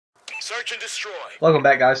Search and destroy. Welcome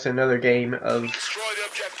back, guys, to another game of Destroy the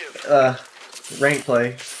objective. rank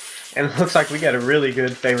play. And it looks like we got a really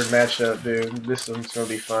good favored matchup, dude. This one's gonna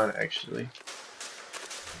be fun, actually.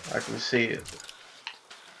 I can see it.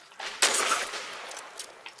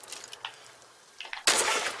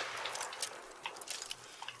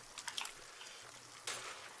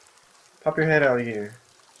 Pop your head out of here.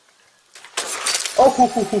 Oh,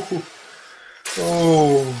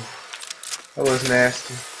 oh, that was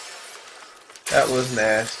nasty. That was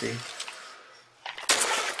nasty.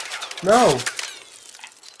 No.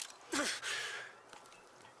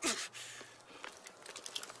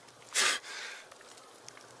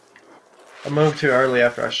 I moved too early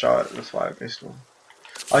after I shot. That's why I missed him.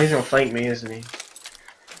 Oh, he's gonna flank me, isn't he?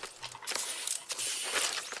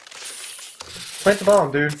 Plant the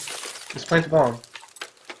bomb, dude. Just plant the bomb.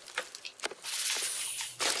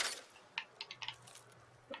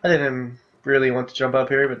 I didn't really want to jump up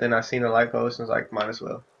here, but then I seen a light post and was like, might as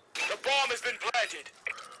well. The bomb has been planted.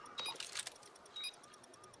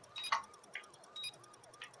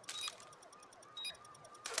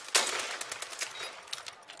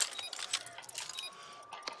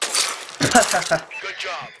 Good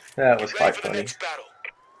job. That was Get quite ready for the funny. next battle.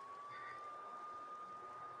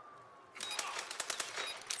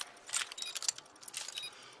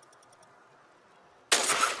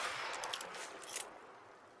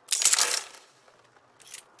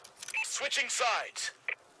 Switching sides.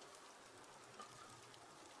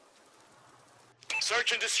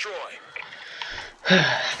 Search and destroy.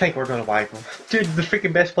 I think we're gonna wipe him. Dude, the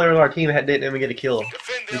freaking best player on our team didn't even get a kill.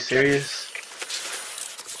 Defend the You objective. serious?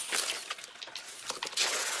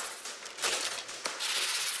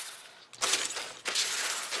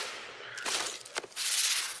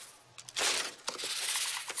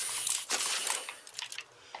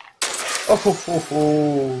 Oh, ho, ho,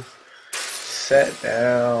 ho. Set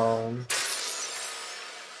down.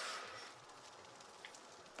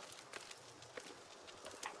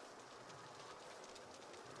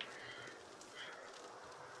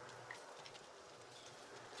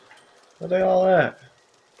 Where they all at?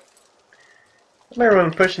 I remember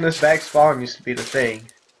when pushing this back spawn used to be the thing.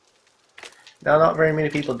 Now not very many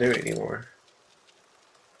people do it anymore.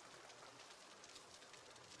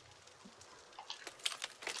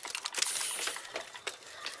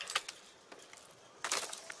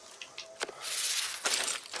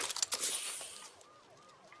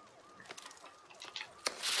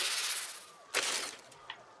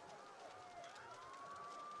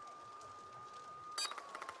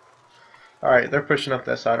 Alright, they're pushing up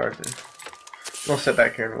that side, aren't they? We'll sit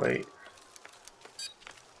back here and wait.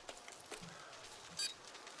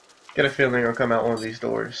 Get a feeling they're gonna come out one of these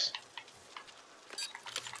doors.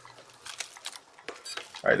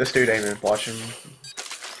 Alright, this dude ain't even watching.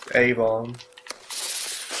 A-bomb.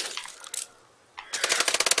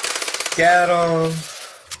 Got him!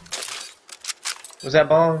 Was that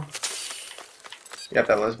bomb? Yep,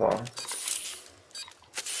 that was bomb.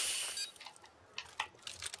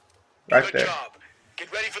 Right Good there. job.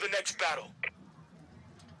 Get ready for the next battle.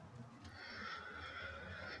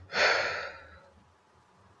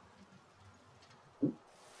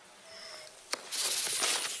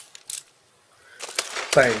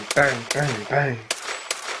 Bang, bang, bang, bang.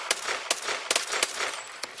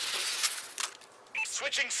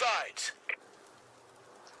 Switching sides.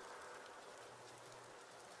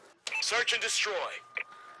 Search and destroy.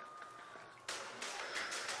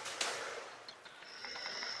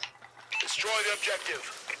 Destroy the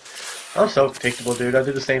objective. I'm so predictable, dude. I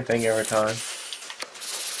do the same thing every time.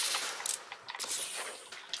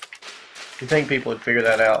 You'd think people would figure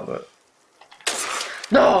that out, but...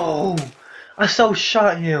 No! I so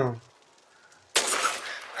shot him!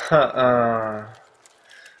 Dude.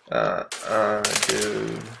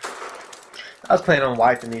 I was planning on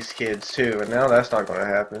wiping these kids, too, and now that's not gonna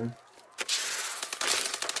happen.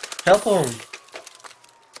 Help them!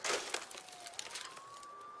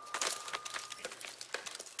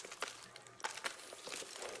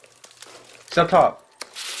 It's up top.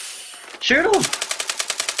 Shoot him!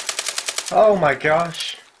 Oh my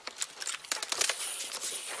gosh.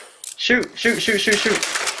 Shoot, shoot, shoot, shoot,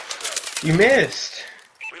 shoot. You missed.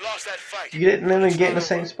 We lost that fight. You didn't even get in the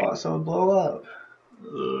same spot, so it would blow up.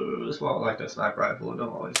 That's why I like that sniper rifle. It don't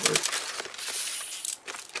always work.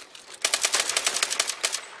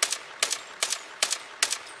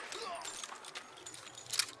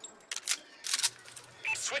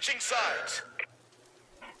 Switching sides.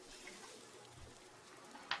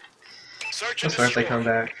 Search and That's why if they destroy. come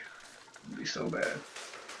back, it'd be so bad.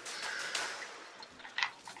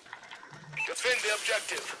 Defend the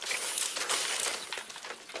objective.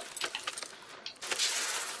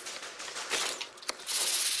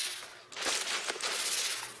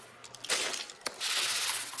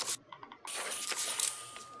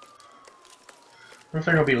 I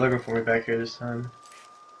think they'll be looking for me back here this time.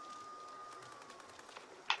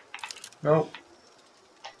 Nope.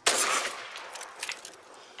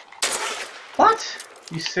 What?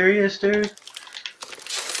 You serious, dude?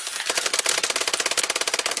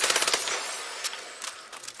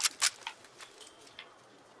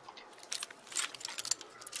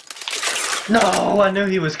 No, I knew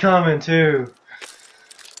he was coming too.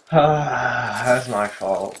 That's my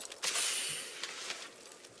fault.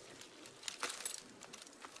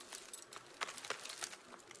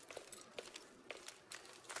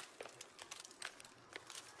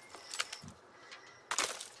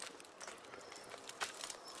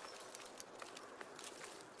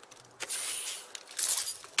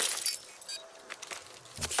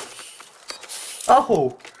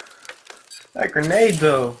 Oh! That grenade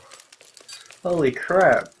though. Holy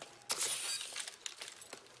crap.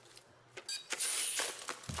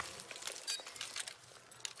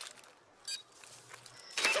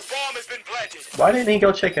 The bomb has been planted. Why didn't he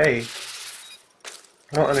go check A?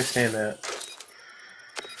 I don't understand that.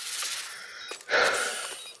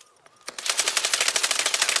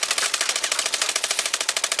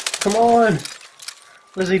 Come on!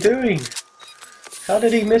 What is he doing? How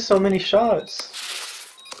did he miss so many shots?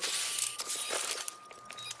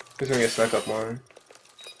 He's gonna get stuck up one.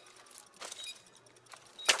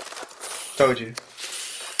 Told you.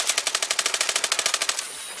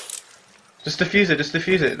 Just defuse it, just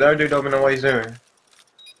defuse it. The other dude don't even know what he's doing.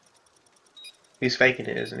 He's faking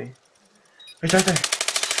it, isn't he? He's right there.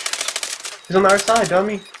 He's on the other side,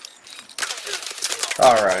 dummy.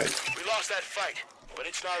 Alright. We lost that fight, but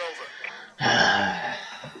it's not over.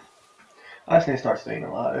 I just need to start staying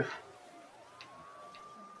alive.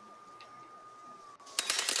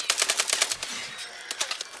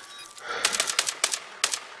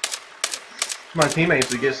 My teammates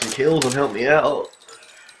would get some kills and help me out.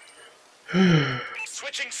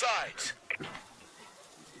 Switching sides.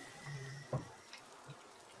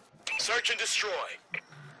 Search and destroy.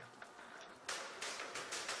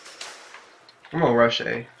 I'm gonna rush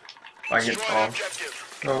A. If I can get Destroy the off.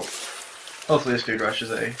 objective. No. Hopefully this dude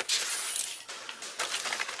rushes A.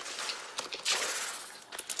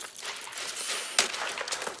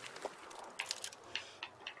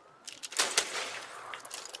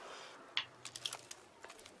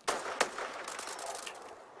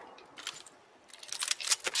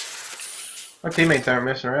 My teammates aren't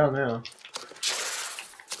messing around now.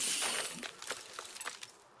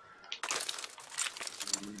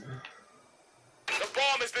 The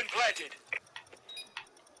bomb has been planted.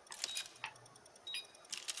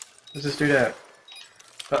 Where's this dude at?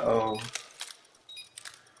 Uh-oh.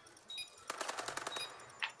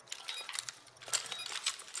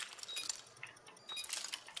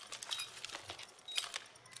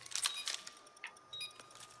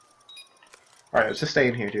 Alright, let's just stay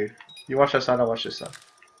in here, dude. You watch that side, I'll watch this side.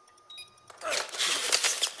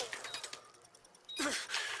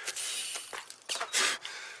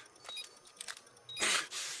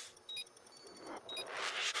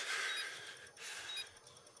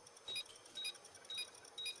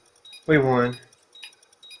 We won.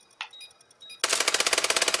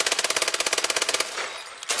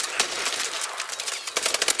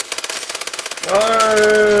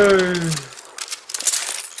 Oh!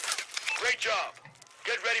 Great job.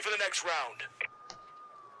 Get ready for the next round.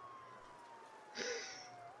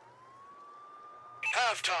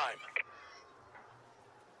 Halftime.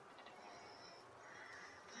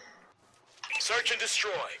 Search and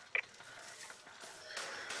destroy.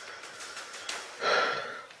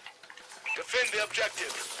 Defend the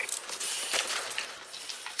objective.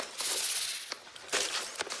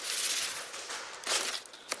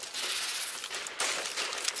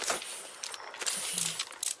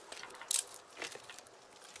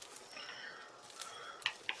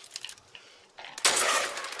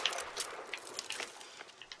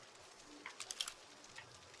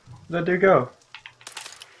 Where'd that dude go?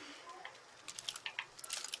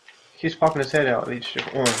 He's popping his head out at each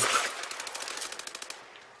one.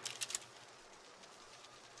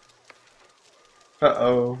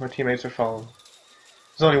 Uh-oh, my teammates are falling.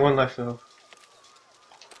 There's only one left though.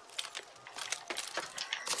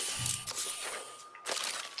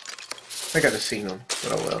 I got to see them,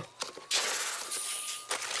 but oh well.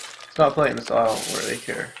 It's not playing this, so I don't really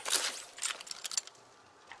care.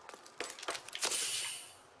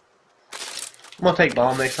 I'm gonna take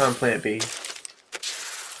bomb next time, plant B.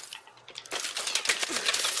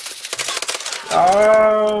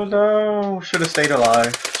 Oh no! Should have stayed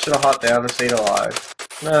alive. Should have hopped down and stayed alive.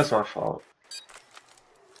 No, that's my fault.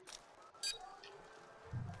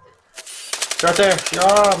 It's right there.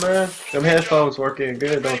 Oh man, them headphones working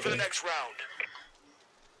good, Ready don't for the they? next round.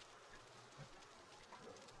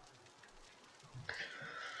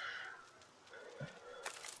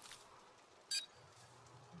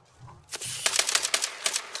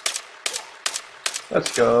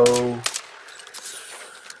 Let's go.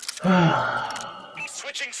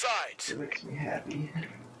 Switching sides. It makes me happy.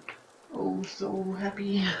 Oh, so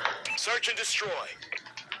happy. Search and destroy.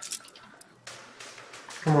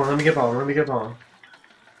 Come on, let me get bomb. Let me get bomb.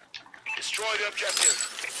 Destroy the objective.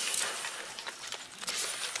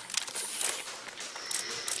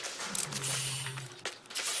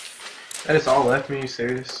 That is all left me. Are you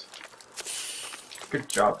serious? Good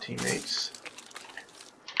job, teammates.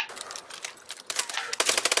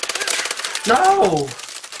 No!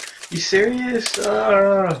 You serious?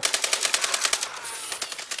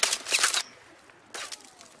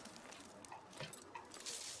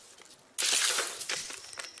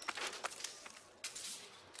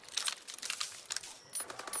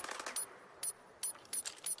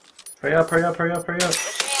 Hurry up, hurry up, hurry up, hurry up. The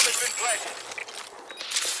bomb has been planted.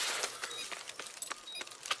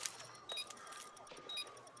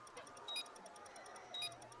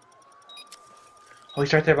 Oh,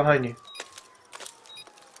 he's right there behind you.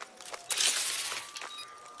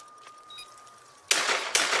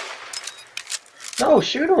 No,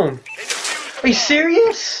 shoot him. Are you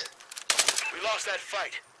serious? We lost that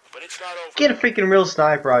fight, but it's not over. Get a freaking real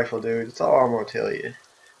sniper rifle, dude. That's all I'm gonna tell you.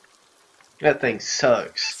 That thing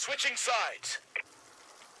sucks. Switching sides.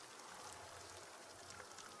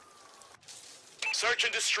 Search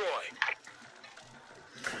and destroy.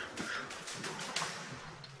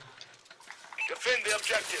 Defend the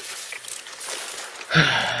objective.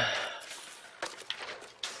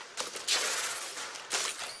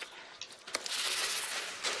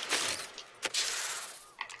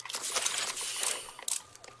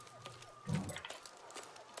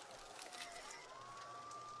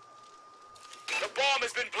 The bomb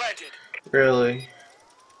has been planted. Really?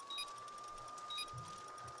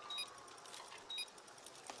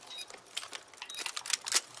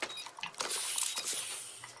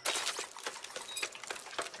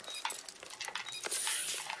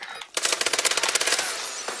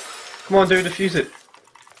 Come on, dude, defuse it.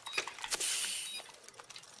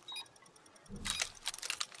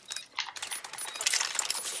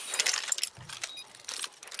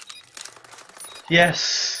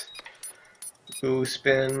 Yes. Go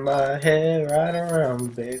spin my head right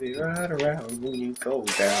around, baby, right around. When you go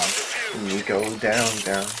down, when you go down,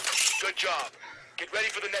 down. Good job. Get ready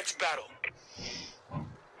for the next battle.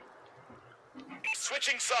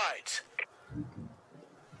 Switching sides.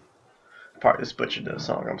 Part just butchered that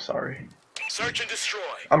song. I'm sorry. Search and destroy.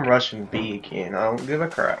 I'm rushing B again. I don't give a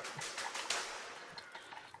crap.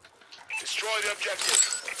 Destroy the objective.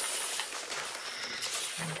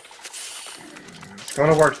 It's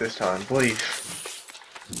gonna work this time. Believe.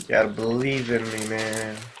 You gotta believe in me,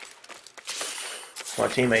 man. My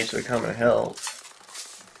teammates are coming to help.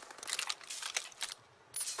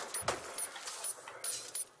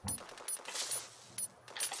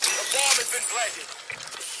 The bomb has been planted.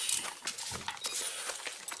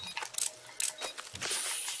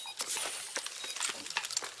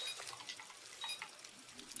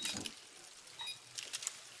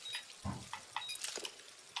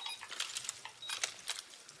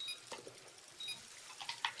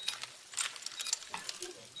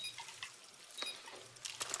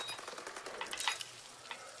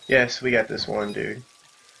 Yes, we got this one, dude.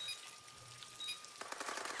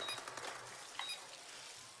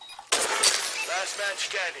 Last man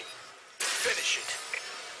standing. Finish it.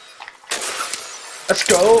 Let's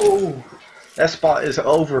go! That spot is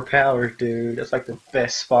overpowered, dude. That's like the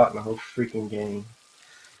best spot in the whole freaking game.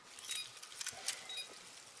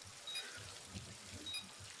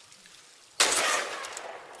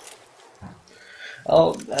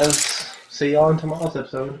 Oh, see y'all in tomorrow's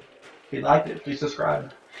episode. If you liked it, please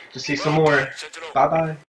subscribe to see some more. Bye bye.